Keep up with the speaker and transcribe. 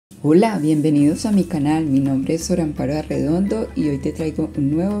Hola, bienvenidos a mi canal. Mi nombre es Sor Amparo Arredondo y hoy te traigo un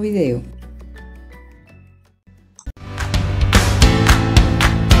nuevo video.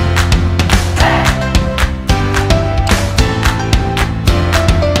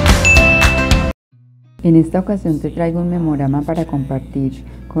 En esta ocasión te traigo un memorama para compartir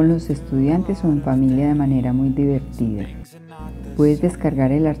con los estudiantes o en familia de manera muy divertida. Puedes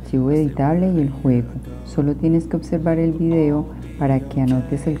descargar el archivo editable y el juego. Solo tienes que observar el video para que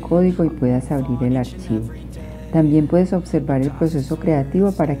anotes el código y puedas abrir el archivo. También puedes observar el proceso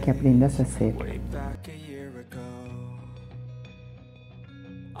creativo para que aprendas a hacerlo.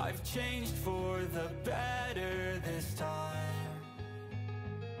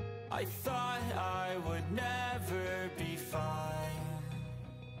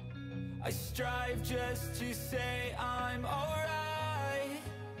 I strive just to say I'm alright,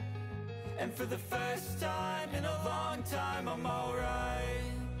 and for the first time in a long time I'm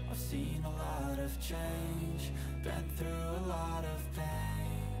alright. I've seen a lot of change, been through a lot of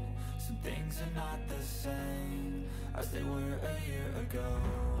pain. Some things are not the same as they were a year ago,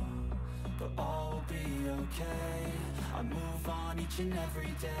 but all will be okay. I move on each and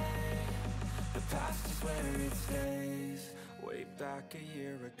every day. The past is where it stays. Way back a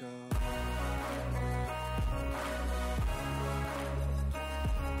year ago.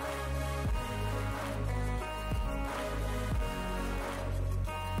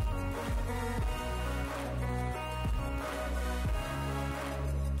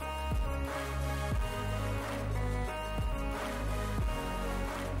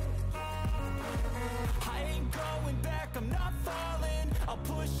 I ain't going back, I'm not falling. I'll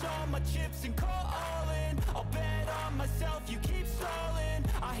push all my chips and call all in. I'll bet on myself, you keep stalling.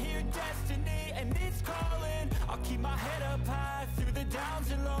 I hear destiny and it's calling. I'll keep my head up high through the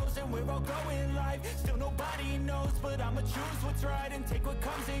downs and lows, and we're all going life. Still nobody knows, but I'ma choose what's right and take what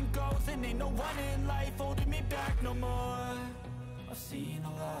comes and goes. And ain't no one in life holding me back no more. I've seen a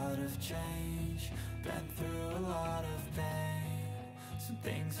lot of change, been through a lot of pain. Some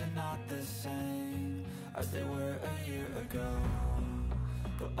things are not the same as they were a year ago,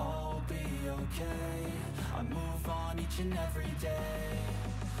 but all will be okay. I move on each and every day.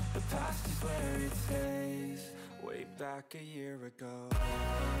 The past is where it stays. Way back a year ago.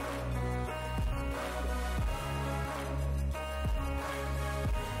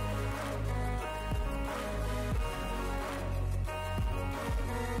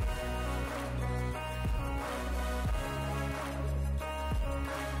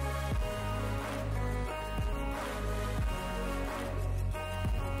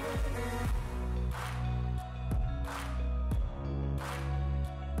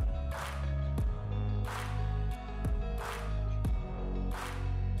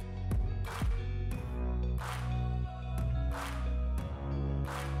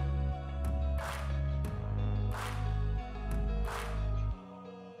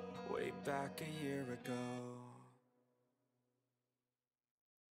 Back a year ago.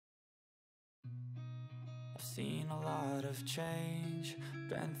 I've seen a lot of change,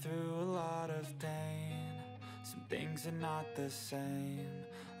 been through a lot of pain. Some things are not the same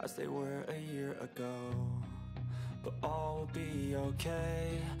as they were a year ago, but all will be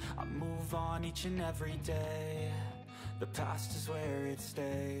okay. I move on each and every day. The past is where it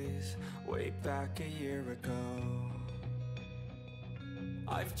stays. Way back a year ago.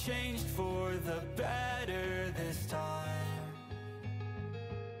 I've changed for the better this time.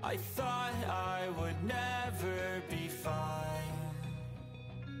 I thought I would never be fine.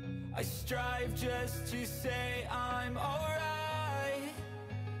 I strive just to say I'm alright,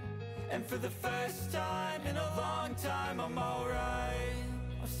 and for the first time in a long time I'm alright.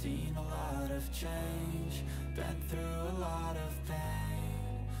 I've seen a lot of change, been through a lot of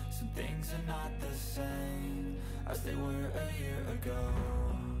pain. Some things are not the same as they were a year ago,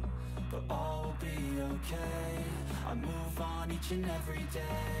 but all will be okay. I move on each and every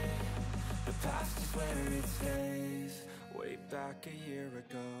day. The past is where it stays. Way back a year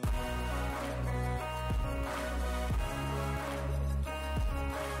ago.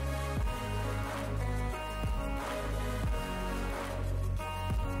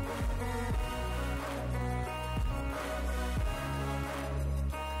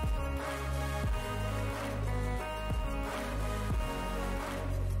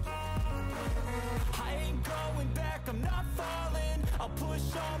 I'm not falling. I'll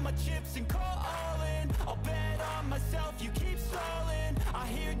push all my chips and call all in. I'll bet on myself, you keep stalling. I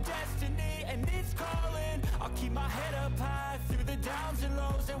hear destiny and it's calling. I'll keep my head up high through the downs and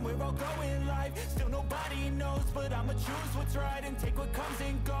lows, and we're all going life. Still nobody knows, but I'ma choose what's right and take what comes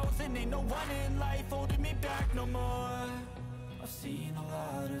and goes. And ain't no one in life holding me back no more. I've I've seen a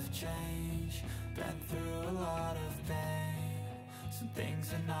lot of change, been through a lot of pain. Some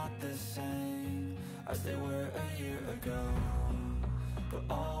things are not the same as they were a year ago, but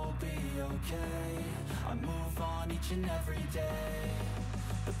all will be okay. I move on each and every day.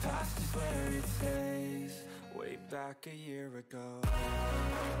 The past is where it stays, way back a year ago.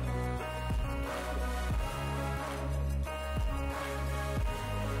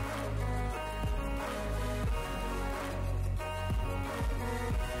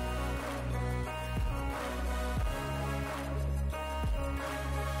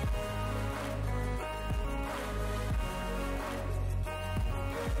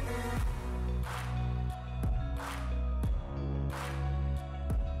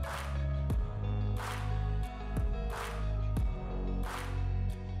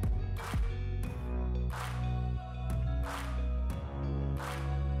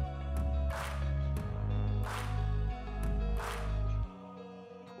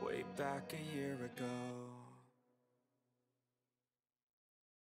 Back a year ago.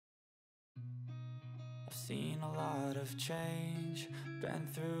 I've seen a lot of change, been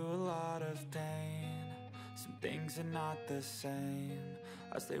through a lot of pain. Some things are not the same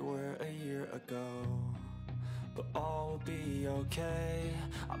as they were a year ago, but all will be okay.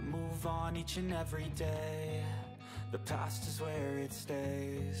 I move on each and every day. The past is where it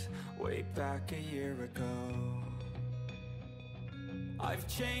stays, way back a year ago. I've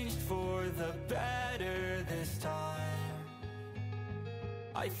changed for the better this time.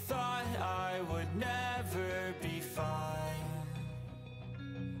 I thought I would never be fine.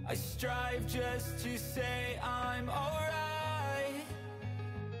 I strive just to say I'm alright,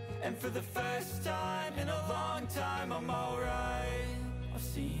 and for the first time in a long time I'm alright. I've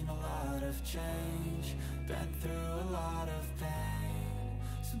seen a lot of change, been through a lot of pain.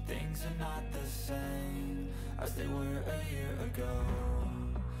 Some things are not the same as they were a year ago,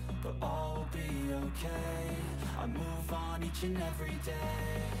 but all will be okay. I move on each and every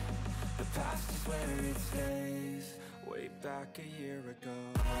day. The past is where it stays, way back a year ago.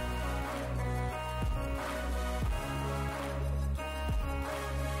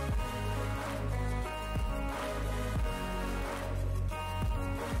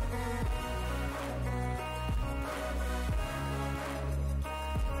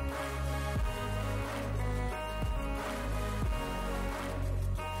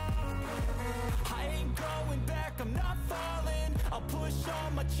 I'm not falling, I'll push all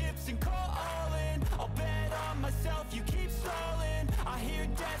my chips and call all in. I'll bet on myself, you keep stalling. I hear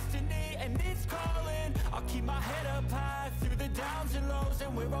destiny and it's calling. I'll keep my head up high through the downs and lows,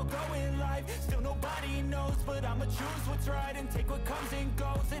 and we're all going life. Still nobody knows, but I'ma choose what's right and take what comes and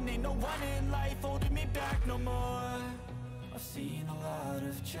goes. And ain't no one in life holding me back no more. I've seen a lot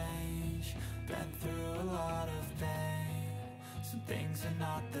of change, been through a lot of pain. Some things are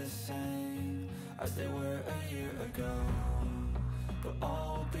not the same as they were a year ago, but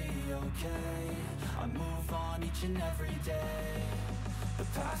all will be okay. I move on each and every day. The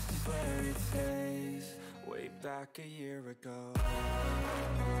past is where it stays, way back a year ago.